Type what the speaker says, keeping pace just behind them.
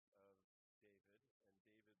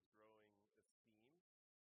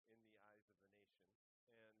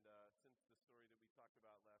talked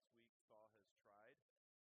about last week, Saul has tried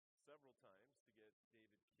several times to get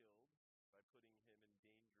David killed by putting him in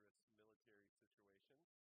dangerous military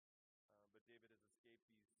situations. But David has escaped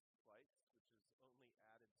these fights, which has only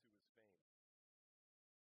added to his fame.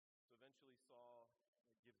 So eventually Saul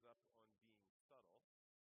gives up on being subtle,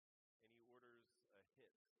 and he orders a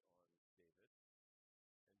hit on David.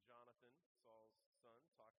 And Jonathan, Saul's son,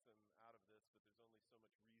 talks him out of this, but there's only so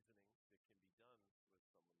much reasoning that can be done with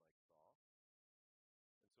someone like Saul.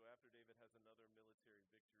 And so after David has another military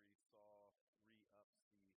victory, Saul re-ups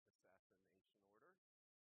the assassination order,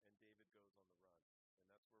 and David goes on the run.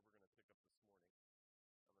 And that's where we're going to pick up this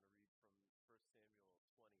morning. I'm going to read from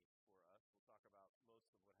 1 Samuel 20 for us. We'll talk about most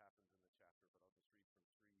of what happens in the chapter, but I'll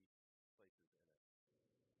just read from 3 places in it.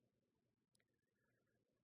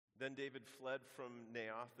 Then David fled from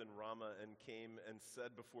Naioth and Ramah and came and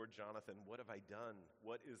said before Jonathan, "What have I done?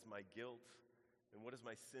 What is my guilt? And what is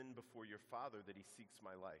my sin before your father that he seeks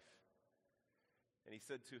my life?" And he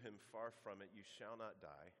said to him, "Far from it, you shall not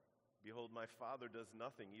die. Behold, my father does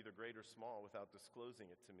nothing, either great or small, without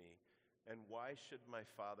disclosing it to me. And why should my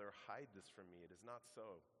father hide this from me? It is not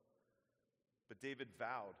so." But David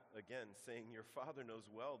vowed again, saying, "Your father knows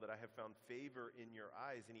well that I have found favor in your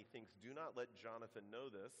eyes." And he thinks, "Do not let Jonathan know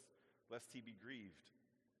this, lest he be grieved.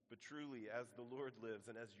 But truly, as the Lord lives,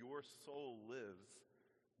 and as your soul lives,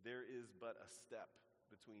 there is but a step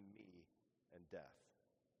between me and death."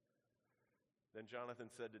 Then Jonathan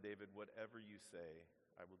said to David, "Whatever you say,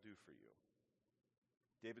 I will do for you."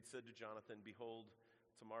 David said to Jonathan, "Behold,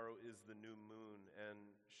 tomorrow is the new moon,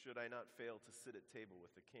 and should I not fail to sit at table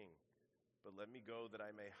with the king? But let me go that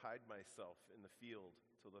I may hide myself in the field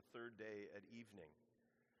till the 3rd day at evening.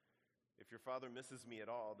 If your father misses me at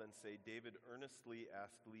all, then say, 'David earnestly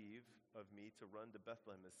asked leave of me to run to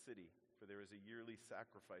Bethlehem, his city, for there is a yearly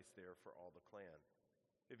sacrifice there for all the clan.'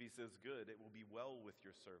 If he says, 'Good,' it will be well with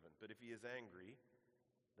your servant. But if he is angry,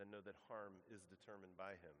 then know that harm is determined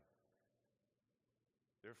by him.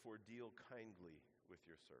 Therefore deal kindly with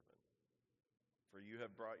your servant. For you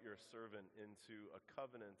have brought your servant into a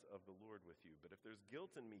covenant of the Lord with you. But if there's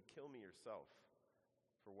guilt in me, kill me yourself.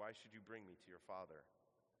 For why should you bring me to your father?"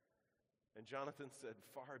 And Jonathan said,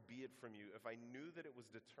 "Far be it from you. If I knew that it was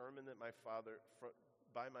determined that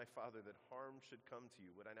by my father that harm should come to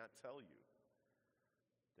you, would I not tell you?"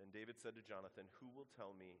 Then David said to Jonathan, "Who will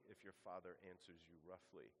tell me if your father answers you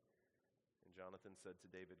roughly?" And Jonathan said to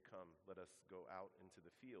David, "Come, let us go out into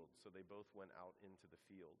the field." So they both went out into the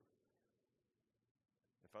field.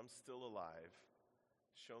 "If I'm still alive,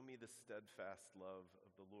 show me the steadfast love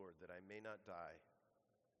of the Lord, that I may not die.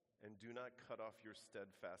 And do not cut off your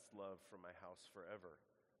steadfast love from my house forever,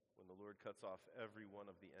 when the Lord cuts off every one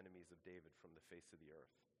of the enemies of David from the face of the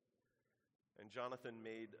earth." And Jonathan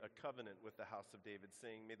made a covenant with the house of David,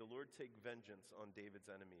 saying, "May the Lord take vengeance on David's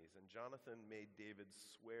enemies." And Jonathan made David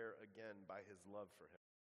swear again by his love for him.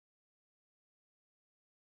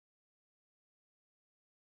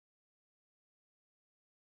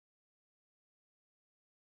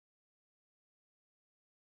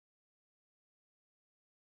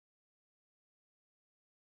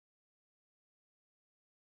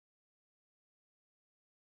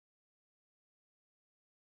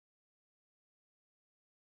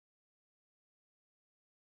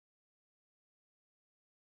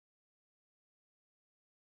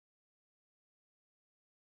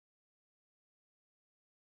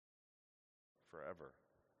 Forever.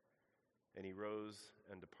 And he rose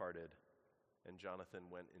and departed, and Jonathan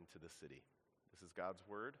went into the city. This is God's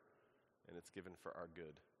word, and it's given for our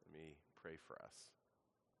good. Let me pray for us.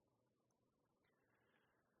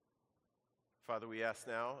 Father, we ask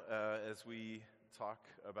now, as we talk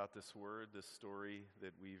about this word, this story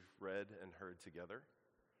that we've read and heard together,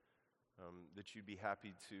 that you'd be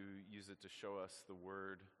happy to use it to show us the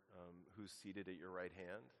word who's seated at your right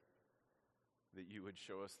hand, that you would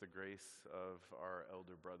show us the grace of our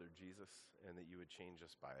elder brother Jesus, and that you would change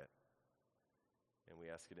us by it. And we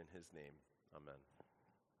ask it in his name. Amen.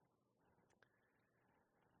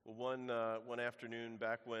 Well, one afternoon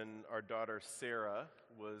back when our daughter Sarah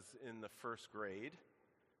was in the 1st grade,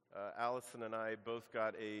 Allison and I both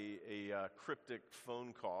got a cryptic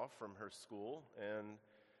phone call from her school, and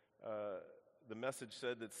the message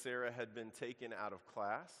said that Sarah had been taken out of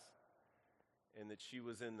class, and that she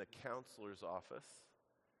was in the counselor's office,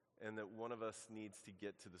 and that one of us needs to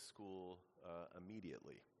get to the school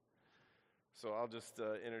immediately. So I'll just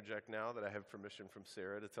interject now that I have permission from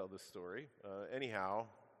Sarah to tell this story. Anyhow,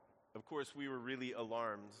 of course, we were really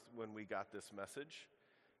alarmed when we got this message,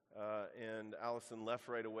 and Allison left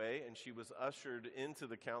right away, and she was ushered into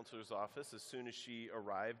the counselor's office as soon as she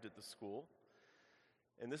arrived at the school.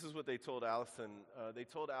 And this is what they told Allison. They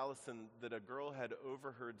told Allison that a girl had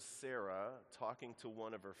overheard Sarah talking to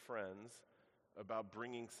one of her friends about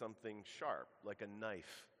bringing something sharp, like a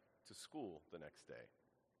knife, to school the next day.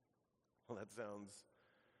 Well, that sounds,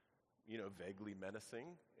 vaguely menacing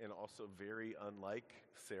and also very unlike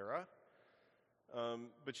Sarah.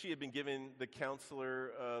 But she had been giving the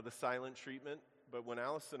counselor the silent treatment. But when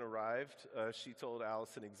Allison arrived, she told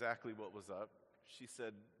Allison exactly what was up. She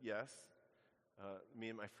said, yes, me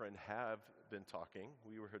and my friend have been talking.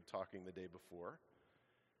 We were talking the day before.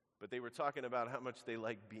 But they were talking about how much they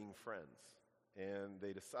like being friends. And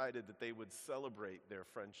they decided that they would celebrate their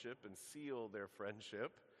friendship and seal their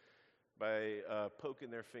friendship by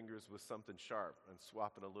poking their fingers with something sharp and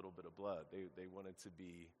swapping a little bit of blood. They wanted to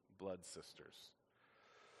be blood sisters.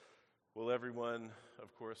 Well, everyone,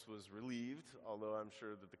 of course, was relieved, although I'm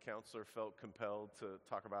sure that the counselor felt compelled to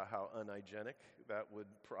talk about how unhygienic that would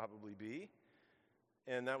probably be.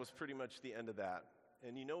 And that was pretty much the end of that.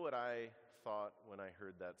 And you know what I thought when I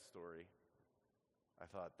heard that story? I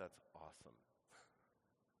thought, that's awesome.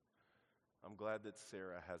 I'm glad that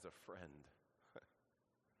Sarah has a friend.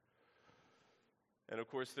 And of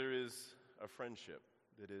course, there is a friendship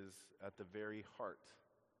that is at the very heart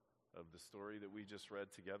of the story that we just read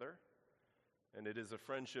together. And it is a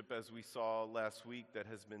friendship, as we saw last week, that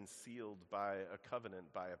has been sealed by a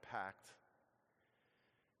covenant, by a pact.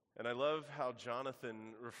 And I love how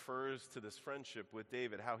Jonathan refers to this friendship with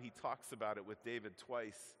David, how he talks about it with David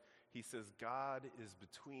twice. He says, God is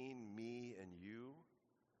between me and you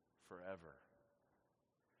forever.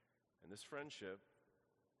 And this friendship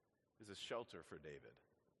is a shelter for David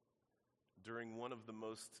during one of the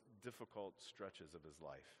most difficult stretches of his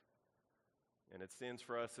life. And it stands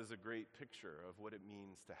for us as a great picture of what it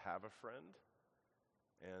means to have a friend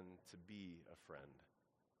and to be a friend.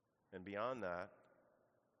 And beyond that,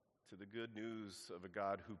 to the good news of a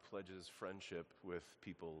God who pledges friendship with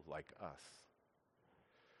people like us.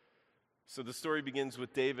 So the story begins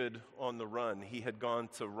with David on the run. He had gone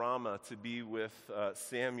to Ramah to be with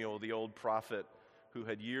Samuel, the old prophet, who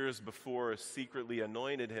had years before secretly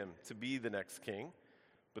anointed him to be the next king.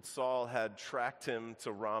 But Saul had tracked him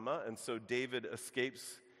to Ramah, and so David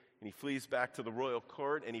escapes, and he flees back to the royal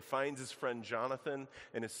court, and he finds his friend Jonathan,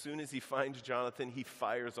 and as soon as he finds Jonathan, he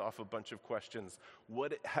fires off a bunch of questions.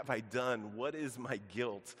 What have I done? What is my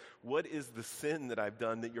guilt? What is the sin that I've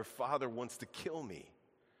done that your father wants to kill me?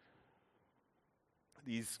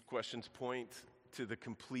 These questions point to the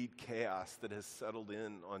complete chaos that has settled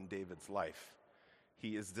in on David's life.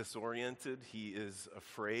 He is disoriented. He is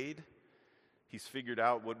afraid. He's figured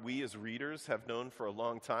out what we as readers have known for a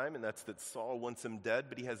long time, and that's that Saul wants him dead,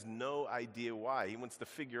 but he has no idea why. He wants to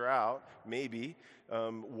figure out, maybe,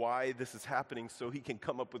 why this is happening so he can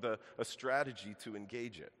come up with a strategy to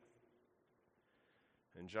engage it.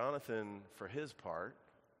 And Jonathan, for his part,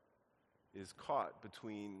 is caught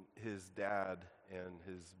between his dad and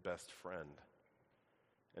his best friend.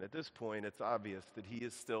 And at this point, it's obvious that he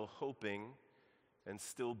is still hoping and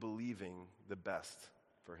still believing the best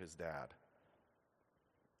for his dad.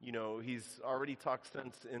 He's already talked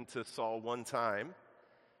sense into Saul one time,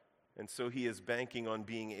 and so he is banking on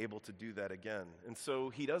being able to do that again. And so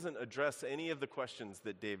he doesn't address any of the questions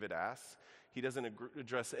that David asks. He doesn't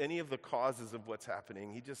address any of the causes of what's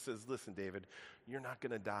happening. He just says, listen, David, you're not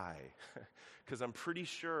going to die, because I'm pretty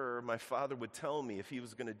sure my father would tell me if he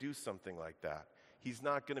was going to do something like that. He's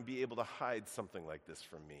not going to be able to hide something like this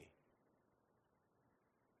from me.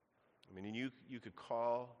 I mean, you could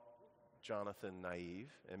call Jonathan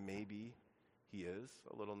naive, and maybe he is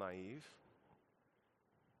a little naive,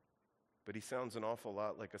 but he sounds an awful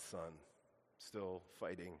lot like a son, still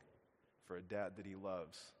fighting for a dad that he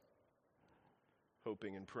loves,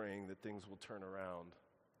 hoping and praying that things will turn around.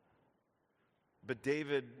 But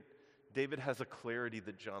David has a clarity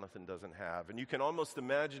that Jonathan doesn't have, and you can almost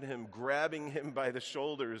imagine him grabbing him by the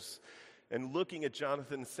shoulders and looking at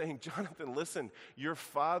Jonathan and saying, Jonathan, listen, your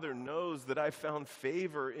father knows that I found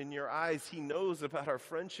favor in your eyes. He knows about our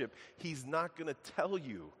friendship. He's not going to tell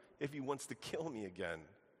you if he wants to kill me again.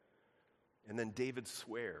 And then David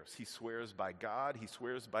swears. He swears by God. He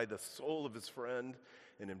swears by the soul of his friend.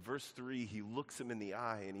 And in verse 3, he looks him in the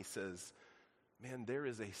eye and he says, man, there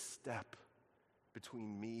is a step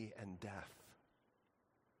between me and death.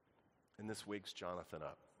 And this wakes Jonathan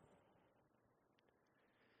up.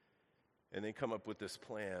 And they come up with this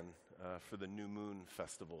plan for the New Moon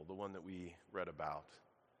Festival, the one that we read about.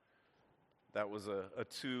 That was a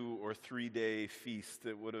 2 or 3 day feast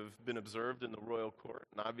that would have been observed in the royal court.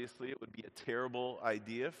 And obviously it would be a terrible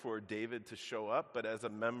idea for David to show up, but as a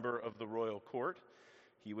member of the royal court,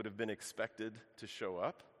 he would have been expected to show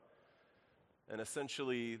up. And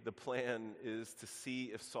essentially, the plan is to see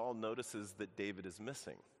if Saul notices that David is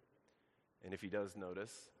missing. And if he does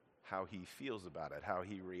notice, how he feels about it, how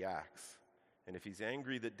he reacts. And if he's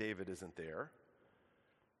angry that David isn't there,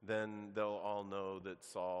 then they'll all know that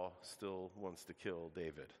Saul still wants to kill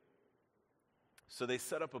David. So they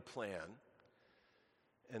set up a plan.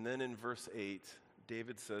 And then in verse 8,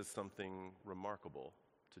 David says something remarkable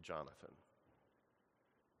to Jonathan.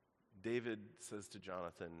 David says to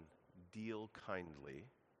Jonathan, "Deal kindly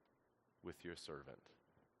with your servant.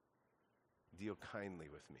 Deal kindly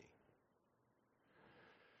with me."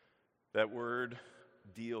 That word,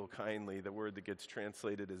 deal kindly, the word that gets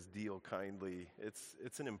translated as deal kindly,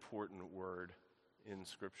 it's an important word in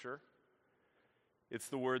Scripture. It's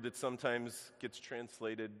the word that sometimes gets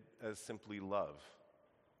translated as simply love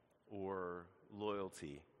or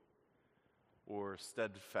loyalty or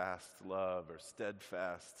steadfast love or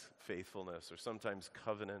steadfast faithfulness or sometimes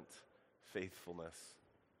covenant faithfulness.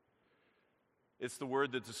 It's the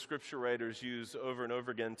word that the scripture writers use over and over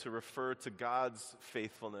again to refer to God's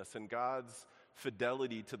faithfulness and God's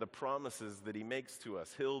fidelity to the promises that he makes to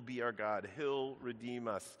us. He'll be our God. He'll redeem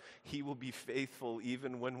us. He will be faithful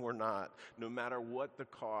even when we're not. No matter what the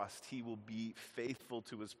cost, he will be faithful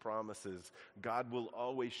to his promises. God will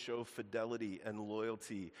always show fidelity and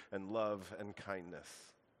loyalty and love and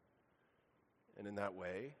kindness. And in that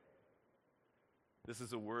way, this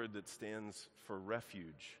is a word that stands for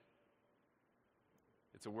refuge.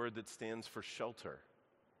 It's a word that stands for shelter.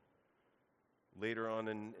 Later on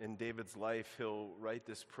in David's life, he'll write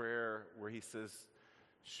this prayer where he says,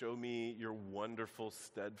 "Show me your wonderful,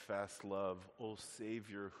 steadfast love, O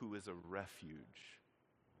Savior, who is a refuge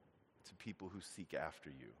to people who seek after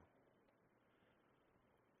you."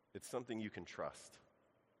 It's something you can trust.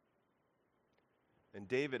 And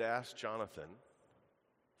David asked Jonathan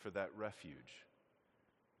for that refuge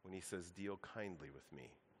when he says, "Deal kindly with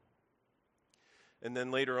me." And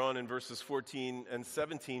then later on in verses 14 and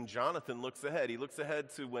 17, Jonathan looks ahead. He looks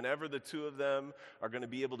ahead to whenever the two of them are going to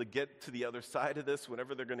be able to get to the other side of this,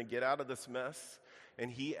 whenever they're going to get out of this mess.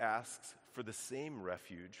 And he asks for the same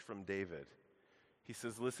refuge from David. He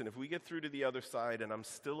says, "Listen, if we get through to the other side and I'm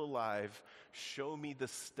still alive, show me the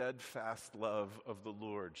steadfast love of the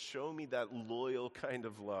Lord. Show me that loyal kind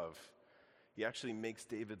of love." He actually makes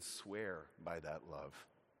David swear by that love.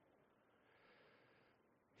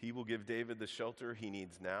 He will give David the shelter he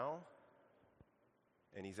needs now,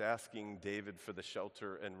 and he's asking David for the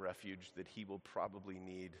shelter and refuge that he will probably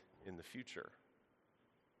need in the future.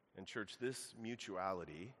 And church, this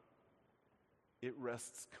mutuality, it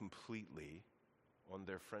rests completely on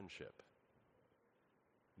their friendship.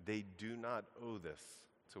 They do not owe this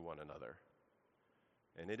to one another.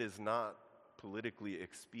 And it is not politically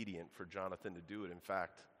expedient for Jonathan to do it. In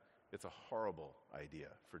fact, it's a horrible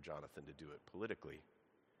idea for Jonathan to do it politically.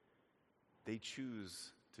 They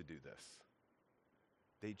choose to do this.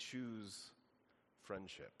 They choose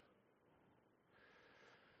friendship.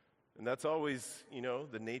 And that's always,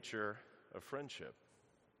 the nature of friendship.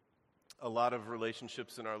 A lot of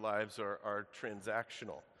relationships in our lives are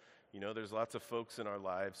transactional. There's lots of folks in our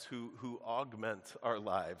lives who augment our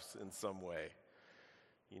lives in some way,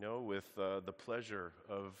 with the pleasure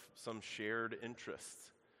of some shared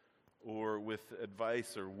interests, or with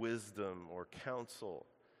advice or wisdom or counsel,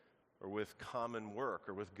 or with common work,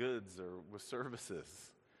 or with goods, or with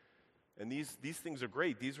services. And these things are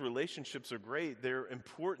great. These relationships are great. They're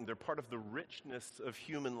important. They're part of the richness of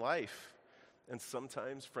human life. And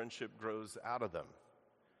sometimes friendship grows out of them.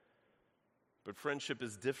 But friendship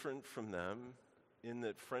is different from them in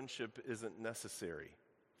that friendship isn't necessary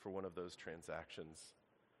for one of those transactions.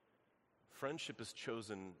 Friendship is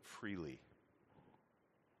chosen freely.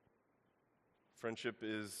 Friendship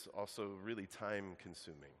is also really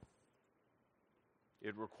time-consuming.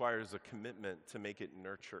 It requires a commitment to make it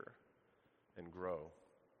nurture and grow.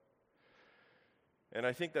 And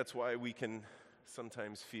I think that's why we can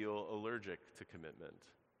sometimes feel allergic to commitment.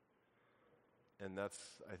 And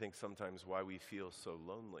that's, I think, sometimes why we feel so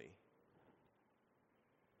lonely.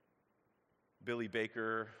 Billy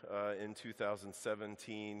Baker, in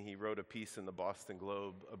 2017, he wrote a piece in the Boston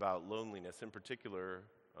Globe about loneliness, in particular,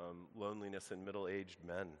 loneliness in middle-aged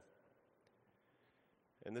men.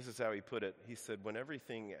 And this is how he put it. He said, "When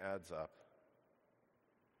everything adds up,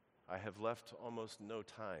 I have left almost no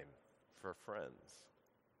time for friends."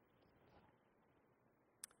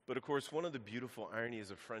 But of course, one of the beautiful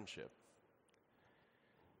ironies of friendship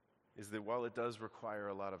is that while it does require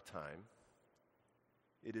a lot of time,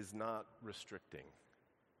 it is not restricting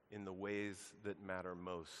in the ways that matter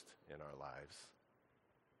most in our lives.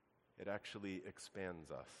 It actually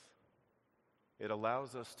expands us. It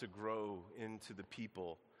allows us to grow into the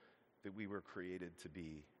people that we were created to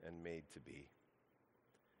be and made to be.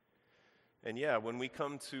 And yeah, when we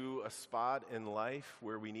come to a spot in life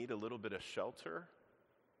where we need a little bit of shelter,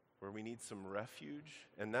 where we need some refuge,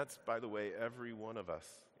 and that's, by the way, every one of us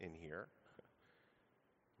in here,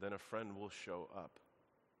 then a friend will show up.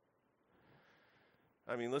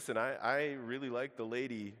 I mean, listen, I really like the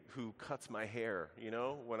lady who cuts my hair. You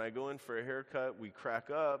know, when I go in for a haircut, we crack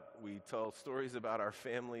up, we tell stories about our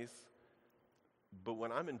families. But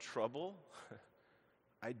when I'm in trouble,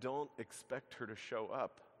 I don't expect her to show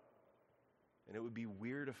up. And it would be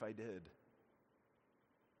weird if I did.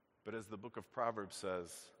 But as the book of Proverbs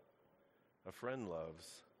says, a friend loves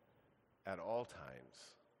at all times.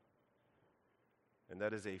 And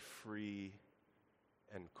that is a free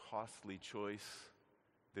and costly choice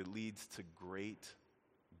that leads to great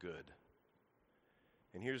good.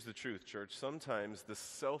 And here's the truth, church. Sometimes the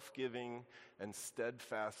self-giving and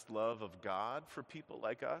steadfast love of God for people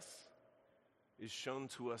like us is shown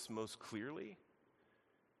to us most clearly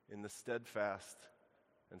in the steadfast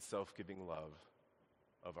and self-giving love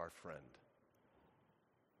of our friend.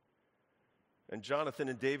 And Jonathan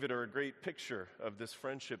and David are a great picture of this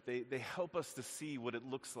friendship. They help us to see what it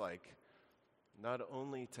looks like not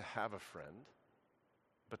only to have a friend,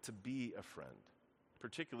 but to be a friend,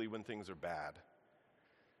 particularly when things are bad.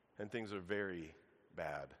 And things are very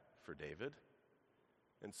bad for David.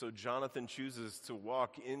 And so Jonathan chooses to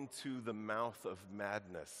walk into the mouth of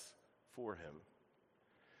madness for him.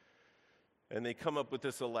 And they come up with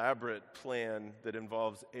this elaborate plan that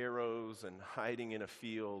involves arrows and hiding in a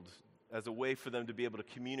field as a way for them to be able to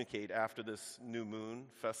communicate after this new moon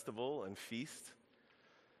festival and feast.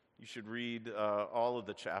 You should read all of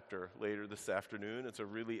the chapter later this afternoon. It's a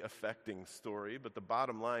really affecting story. But the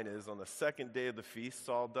bottom line is, on the second day of the feast,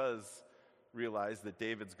 Saul does realize that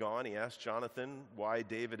David's gone. He asks Jonathan why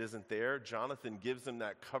David isn't there. Jonathan gives him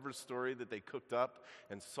that cover story that they cooked up,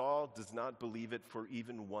 and Saul does not believe it for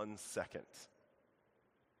even 1 second.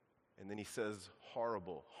 And then he says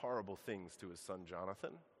horrible, horrible things to his son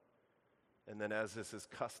Jonathan. And then, as is his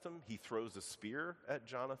custom, he throws a spear at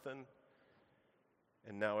Jonathan.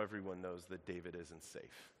 And now everyone knows that David isn't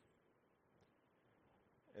safe.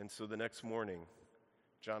 And so the next morning,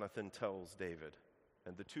 Jonathan tells David,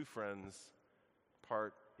 and the two friends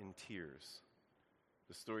part in tears.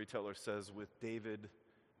 The storyteller says, with David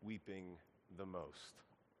weeping the most.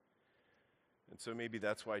 And so maybe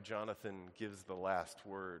that's why Jonathan gives the last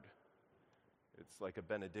word. It's like a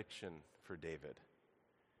benediction for David.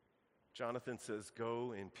 Jonathan says,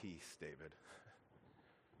 go in peace, David.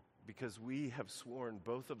 Because we have sworn,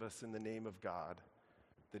 both of us, in the name of God,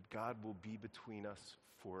 that God will be between us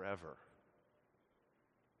forever.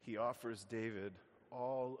 He offers David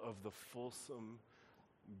all of the fulsome,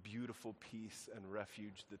 beautiful peace and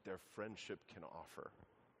refuge that their friendship can offer.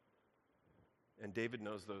 And David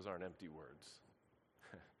knows those aren't empty words,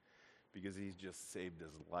 because he's just saved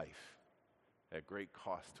his life at great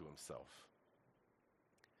cost to himself.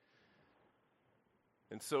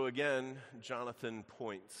 And so again, Jonathan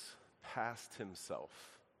points past himself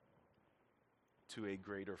to a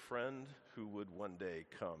greater friend who would one day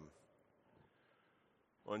come.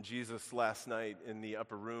 On Jesus' last night in the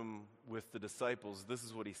upper room with the disciples, this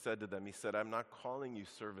is what he said to them. He said, I'm not calling you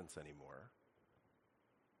servants anymore.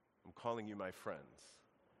 I'm calling you my friends.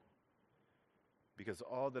 Because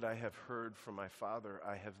all that I have heard from my Father,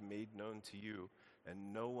 I have made known to you,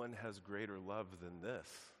 and no one has greater love than this,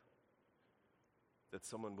 that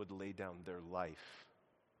someone would lay down their life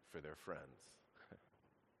for their friends.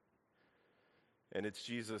 And it's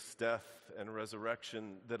Jesus' death and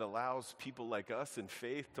resurrection that allows people like us in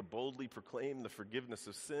faith to boldly proclaim the forgiveness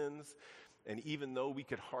of sins. And even though we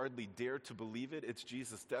could hardly dare to believe it, it's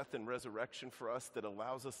Jesus' death and resurrection for us that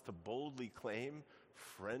allows us to boldly claim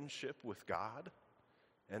friendship with God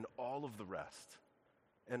and all of the rest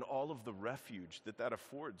and all of the refuge that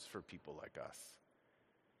affords for people like us.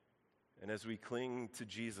 And as we cling to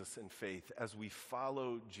Jesus in faith, as we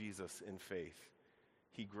follow Jesus in faith,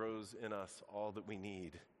 he grows in us all that we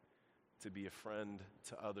need to be a friend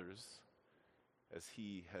to others as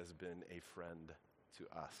he has been a friend to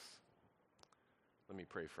us. Let me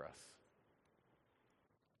pray for us.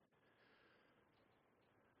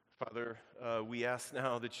 Father, we ask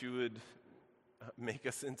now that you would make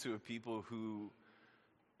us into a people who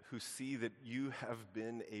see that you have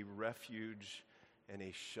been a refuge and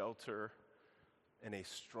a shelter and a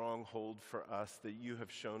stronghold for us, that you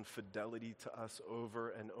have shown fidelity to us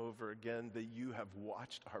over and over again, that you have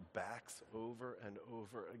watched our backs over and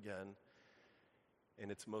over again,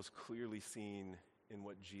 and it's most clearly seen in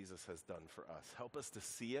what Jesus has done for us. Help us to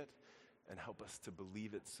see it and help us to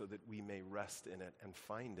believe it so that we may rest in it and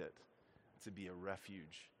find it to be a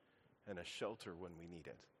refuge and a shelter when we need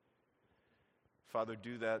it. Father,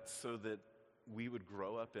 do that so that we would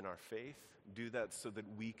grow up in our faith. Do that so that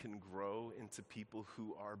we can grow into people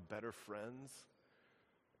who are better friends.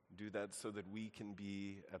 Do that so that we can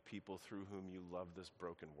be a people through whom you love this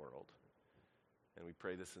broken world. And we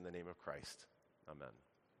pray this in the name of Christ. Amen.